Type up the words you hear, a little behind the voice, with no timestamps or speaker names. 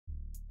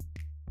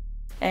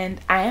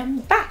and I am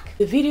back.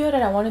 The video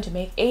that I wanted to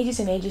make ages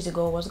and ages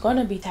ago was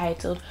gonna be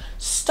titled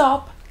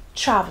Stop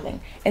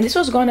Traveling, and this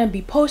was gonna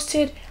be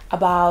posted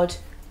about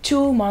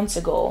 2 months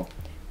ago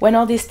when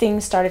all these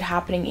things started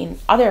happening in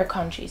other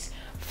countries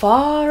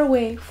far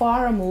away,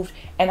 far removed,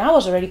 and I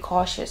was already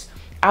cautious.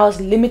 I was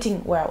limiting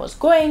where I was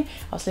going,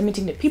 I was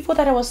limiting the people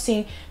that I was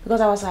seeing,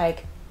 because I was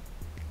like,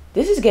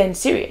 this is getting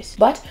serious.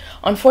 But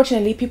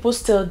unfortunately, people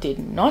still did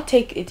not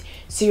take it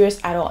serious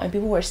at all, and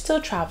people were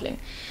still traveling.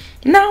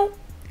 Now,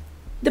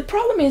 the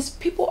problem is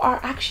people are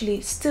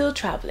actually still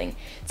traveling.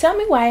 Tell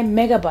me why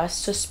Megabus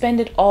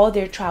suspended all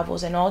their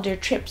travels and all their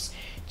trips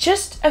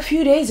just a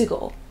few days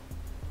ago.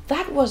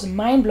 That was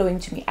mind-blowing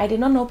to me. I did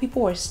not know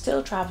people were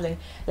still traveling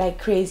like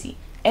crazy.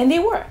 And they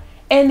were,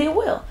 and they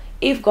will.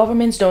 If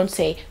governments don't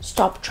say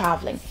stop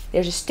traveling,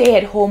 there's a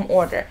stay-at-home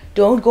order,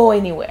 don't go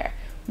anywhere.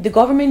 The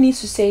government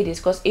needs to say this,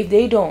 because if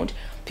they don't,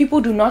 people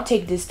do not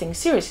take this thing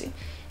seriously.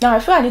 Now I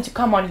feel I need to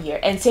come on here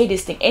and say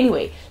this thing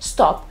anyway: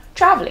 stop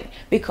traveling,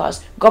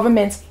 because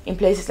governments in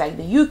places like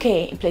the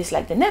UK, in places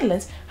like the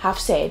Netherlands have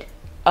said,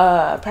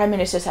 prime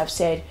ministers have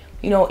said,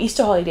 you know,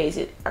 Easter holidays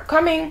are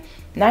coming,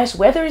 nice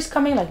weather is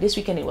coming, like this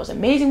weekend it was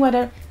amazing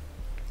weather,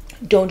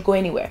 don't go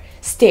anywhere,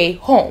 stay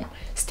home,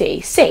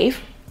 stay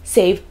safe,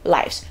 save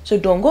lives, so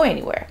don't go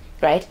anywhere,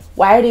 right?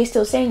 Why are they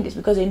still saying this?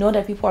 Because they know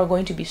that people are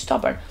going to be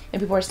stubborn,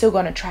 and people are still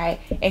going to try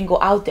and go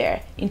out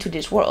there into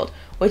this world,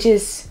 which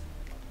is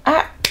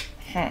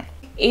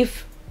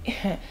if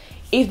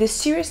the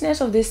seriousness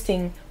of this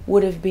thing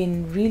would have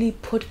been really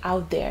put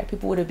out there,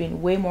 people would have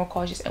been way more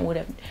cautious and would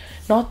have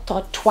not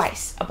thought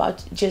twice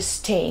about just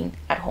staying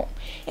at home.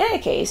 In any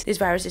case, this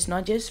virus is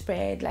not just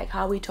spread like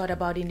how we thought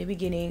about in the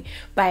beginning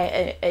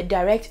by a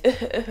direct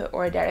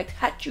or a direct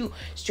hatchu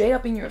straight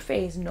up in your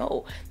face.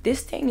 No,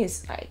 this thing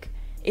is like,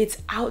 it's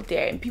out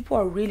there, and people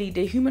are really,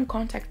 the human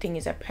contact thing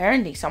is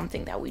apparently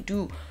something that we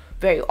do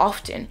very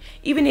often,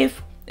 even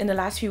if in the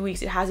last few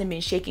weeks it hasn't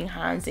been shaking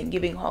hands and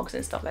giving hugs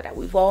and stuff like that.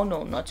 We've all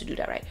known not to do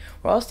that, right?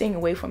 We're all staying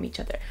away from each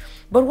other.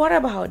 But what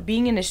about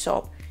being in a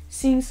shop,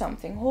 seeing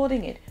something,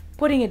 holding it,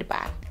 putting it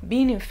back,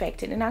 being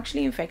infected, and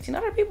actually infecting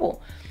other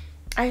people?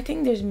 I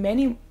think there's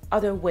many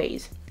other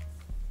ways.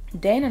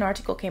 Then an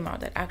article came out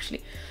that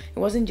actually it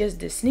wasn't just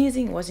the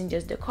sneezing, it wasn't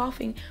just the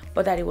coughing,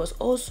 but that it was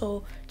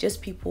also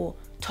just people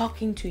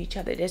talking to each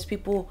other. There's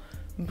people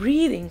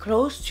breathing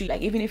close to you.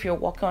 Like, even if you're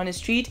walking on the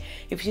street,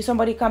 if you see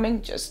somebody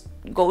coming, just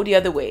go the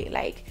other way.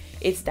 Like,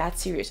 it's that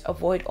serious.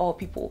 Avoid all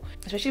people,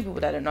 especially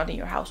people that are not in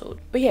your household.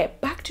 But yeah,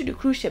 back to the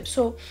cruise ship.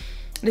 So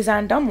the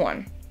Zaandam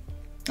one,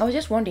 I was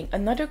just wondering,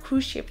 another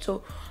cruise ship.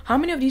 So how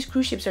many of these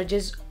cruise ships are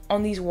just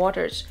on these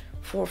waters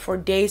for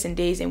days and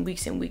days and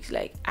weeks?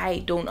 Like, I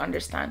don't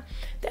understand.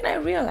 Then I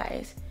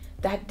realized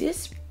that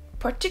this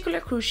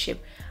particular cruise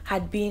ship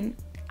had been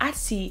at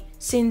sea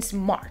since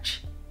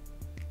March.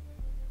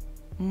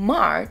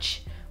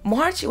 March,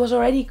 it was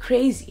already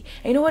crazy.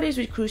 And you know what it is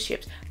with cruise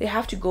ships? They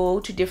have to go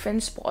to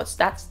different spots.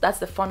 That's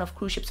the fun of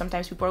cruise ships.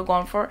 Sometimes people are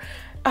gone for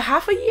a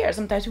half a year,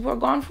 sometimes people are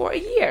gone for a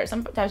year,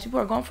 sometimes people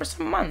are gone for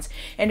some months,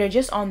 and they're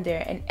just on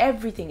there, and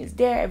everything is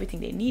there, everything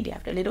they need. They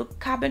have a little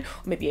cabin,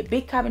 or maybe a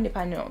big cabin,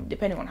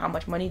 depending on how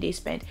much money they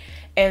spend,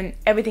 and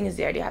everything is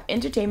there. They have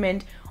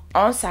entertainment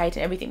on site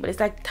and everything, but it's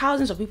like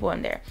thousands of people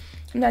on there.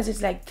 Sometimes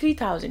it's like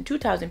 3,000,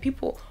 2,000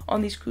 people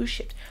on these cruise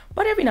ships.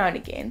 But every now and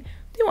again,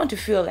 they want to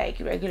feel like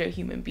regular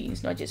human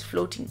beings, not just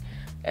floating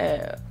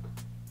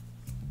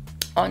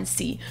on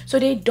sea. So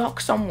they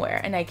dock somewhere,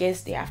 and I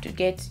guess they have to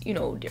get, you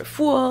know, their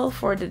fuel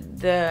for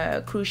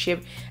the cruise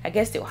ship. I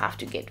guess they'll have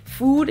to get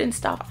food and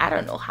stuff. I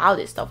don't know how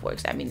this stuff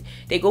works. I mean,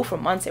 they go for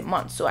months and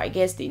months, so I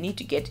guess they need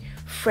to get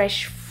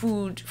fresh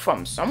food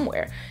from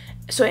somewhere.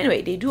 So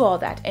anyway, they do all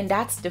that, and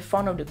that's the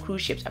fun of the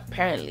cruise ships,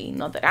 apparently.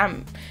 Not that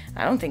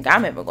I don't think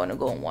I'm ever gonna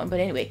go on one,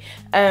 but anyway,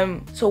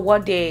 so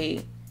what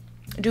they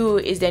do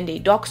is then they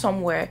dock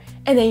somewhere,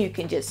 and then you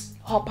can just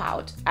hop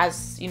out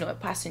as, you know, a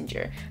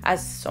passenger,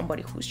 as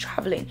somebody who's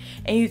traveling,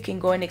 and you can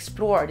go and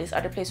explore this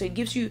other place. So it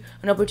gives you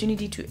an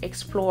opportunity to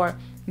explore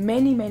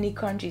many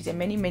countries and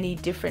many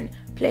different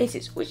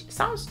places, which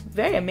sounds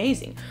very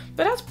amazing.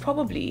 But that's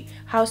probably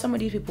how some of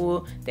these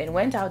people then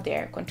went out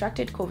there,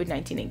 contracted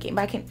COVID-19, and came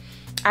back in.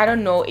 I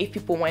don't know if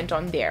people went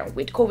on there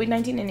with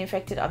COVID-19 and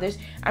infected others.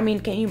 I mean,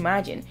 can you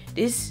imagine?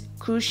 This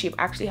cruise ship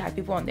actually had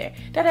people on there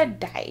that had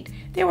died.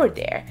 They were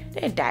there,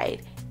 they had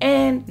died,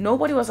 and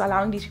nobody was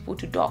allowing these people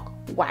to dock.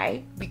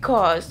 Why?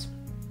 Because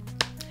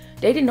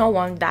they did not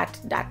want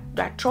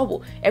that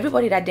trouble.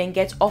 Everybody that then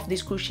gets off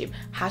this cruise ship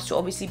has to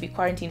obviously be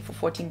quarantined for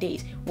 14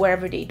 days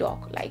wherever they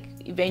dock, like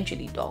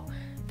eventually dock.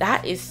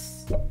 That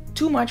is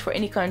too much for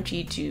any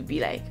country to be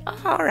like,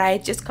 oh, all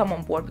right, just come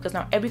on board, because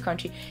now every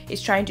country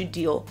is trying to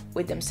deal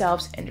with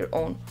themselves and their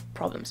own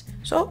problems.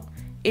 So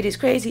it is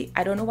crazy.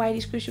 I don't know why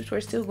these cruise ships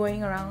were still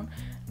going around.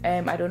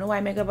 I don't know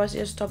why Megabus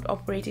just stopped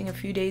operating a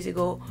few days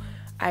ago.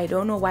 I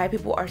don't know why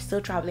people are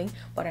still traveling,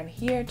 but I'm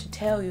here to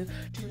tell you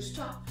to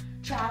stop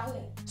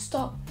traveling.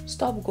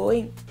 Stop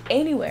going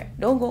anywhere.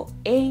 Don't go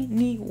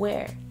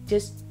anywhere.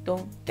 Just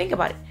don't think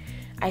about it.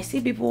 I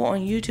see people on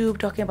YouTube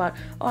talking about,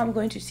 oh, I'm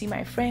going to see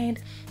my friend.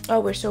 Oh,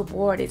 we're so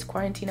bored. It's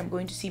quarantine. I'm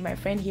going to see my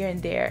friend here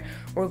and there.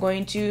 We're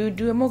going to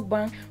do a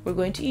mukbang. We're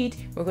going to eat.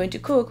 We're going to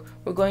cook.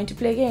 We're going to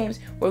play games.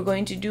 We're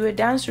going to do a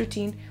dance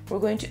routine.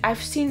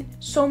 I've seen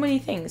so many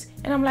things.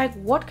 And I'm like,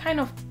 what kind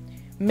of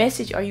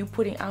message are you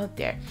putting out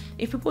there?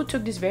 If people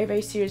took this very,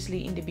 very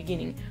seriously in the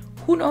beginning,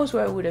 who knows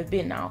where it would have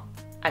been now?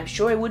 I'm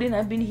sure it wouldn't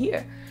have been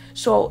here.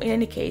 So in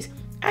any case,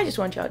 I just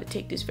want y'all to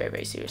take this very,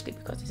 very seriously,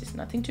 because this is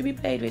nothing to be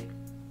played with.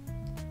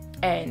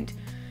 And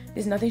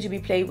there's nothing to be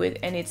played with,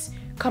 and it's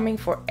coming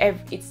for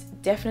it's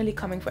definitely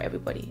coming for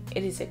everybody.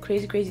 It is a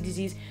crazy, crazy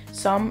disease.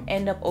 Some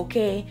end up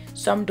okay,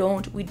 some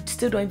don't. We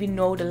still don't even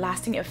know the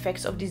lasting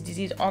effects of this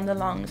disease on the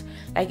lungs.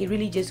 Like, it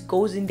really just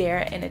goes in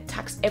there and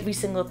attacks every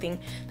single thing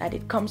that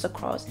it comes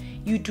across.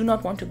 You do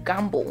not want to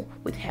gamble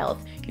with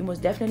health. You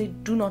most definitely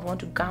do not want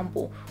to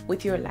gamble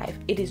with your life.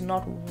 It is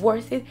not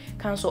worth it.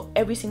 Cancel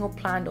every single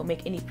plan. Don't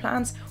make any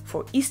plans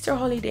for Easter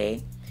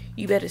holiday.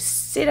 You better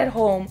sit at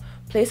home,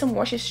 play some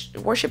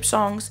worship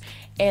songs,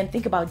 and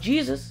think about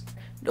Jesus.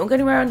 Don't get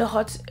anywhere on the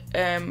hot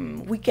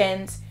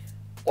weekends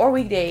or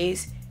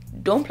weekdays.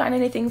 Don't plan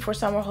anything for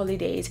summer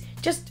holidays.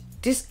 Just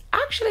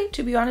actually,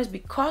 to be honest,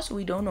 because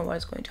we don't know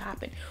what's going to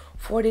happen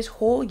for this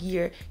whole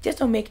year, just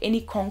don't make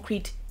any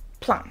concrete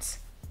plans.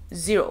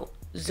 Zero,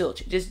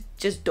 zilch.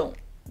 Just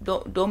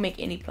don't make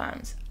any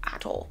plans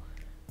at all.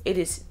 It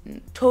is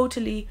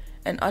totally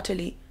and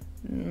utterly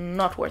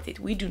not worth it.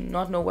 We do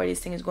not know where this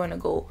thing is going to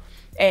go.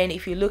 And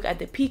if you look at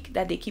the peak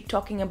that they keep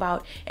talking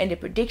about and the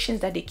predictions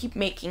that they keep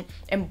making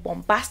and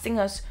bombasting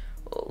us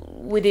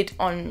with it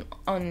on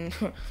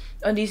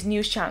these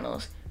news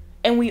channels,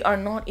 and we are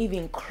not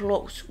even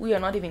close. We are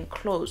not even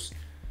close.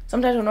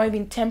 Sometimes we're not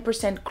even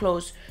 10%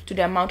 close to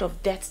the amount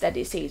of deaths that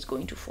they say is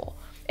going to fall.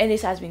 And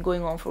this has been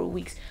going on for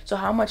weeks. So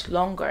how much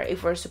longer,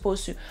 if we're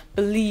supposed to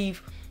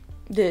believe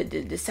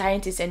the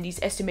scientists and these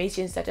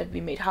estimations that have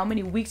been made, how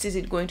many weeks is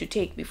it going to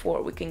take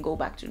before we can go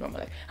back to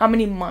normal life? How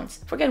many months?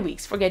 Forget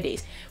weeks, forget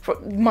days. For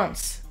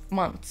months.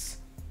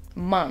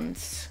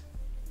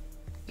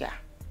 Yeah,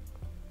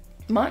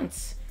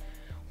 months.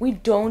 We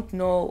don't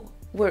know.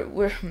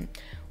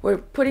 We're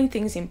putting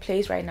things in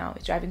place right now.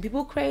 It's driving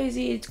people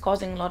crazy. It's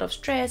causing a lot of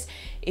stress.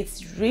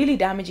 It's really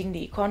damaging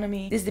the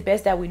economy. This is the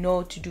best that we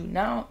know to do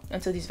now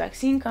until this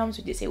vaccine comes,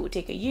 which they say will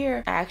take a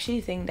year. I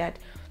actually think that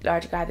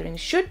large gatherings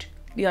should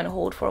be on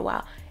hold for a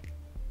while.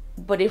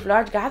 But if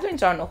large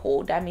gatherings are on a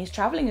hold, that means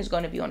traveling is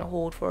going to be on a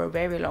hold for a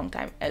very long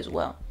time as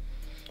well.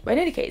 But in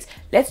any case,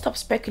 let's stop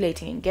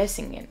speculating and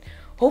guessing and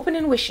hoping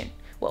and wishing.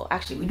 Well,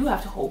 actually, we do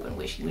have to hope and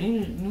wish. We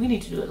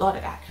need to do a lot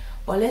of that.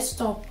 But let's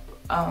stop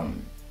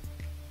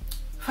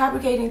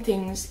fabricating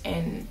things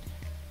and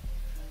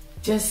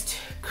just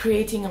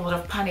creating a lot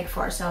of panic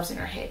for ourselves in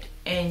our head,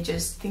 and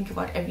just think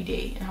about every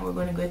day and how we're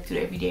going to go through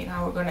every day, and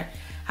how we're going to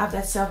have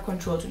that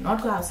self-control to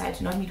not go outside,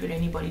 to not meet with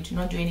anybody, to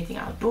not do anything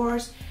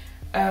outdoors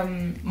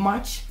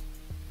much.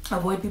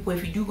 Avoid people.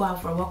 If you do go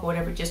out for a walk or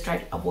whatever, just try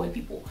to avoid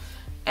people.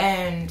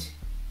 And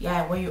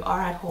yeah, when you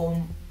are at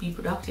home, be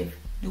productive.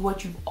 Do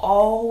what you've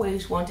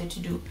always wanted to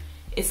do.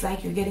 It's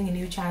like you're getting a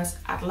new chance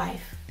at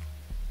life.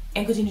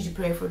 And continue to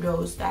pray for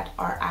those that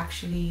are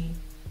actually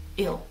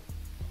ill.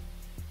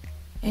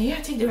 And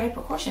yeah, take the right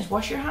precautions.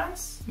 Wash your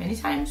hands many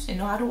times and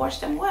know how to wash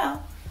them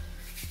well.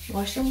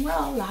 Wash them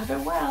well, lather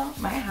well.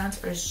 My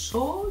hands are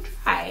so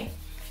dry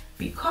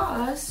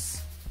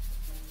because,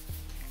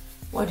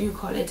 what do you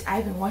call it?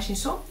 I've been washing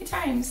so many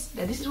times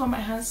that this is what my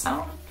hands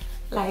sound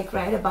like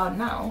right about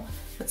now.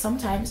 But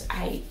sometimes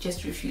I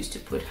just refuse to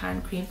put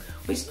hand cream,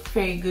 which is not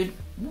very good.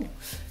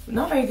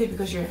 Not very good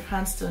because your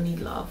hands still need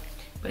love.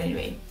 But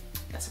anyway,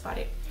 that's about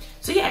it.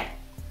 So yeah,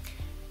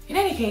 in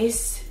any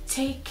case,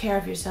 take care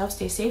of yourself.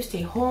 Stay safe,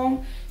 stay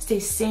home, stay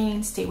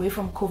sane, stay away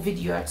from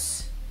COVID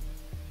yots.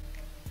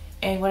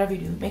 And whatever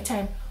you do, make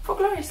time for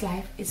glorious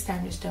life. It's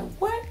time to start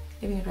what?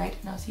 Living it right.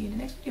 And I'll see you in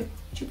the next video,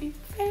 which will be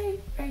very,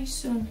 very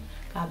soon.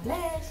 God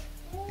bless.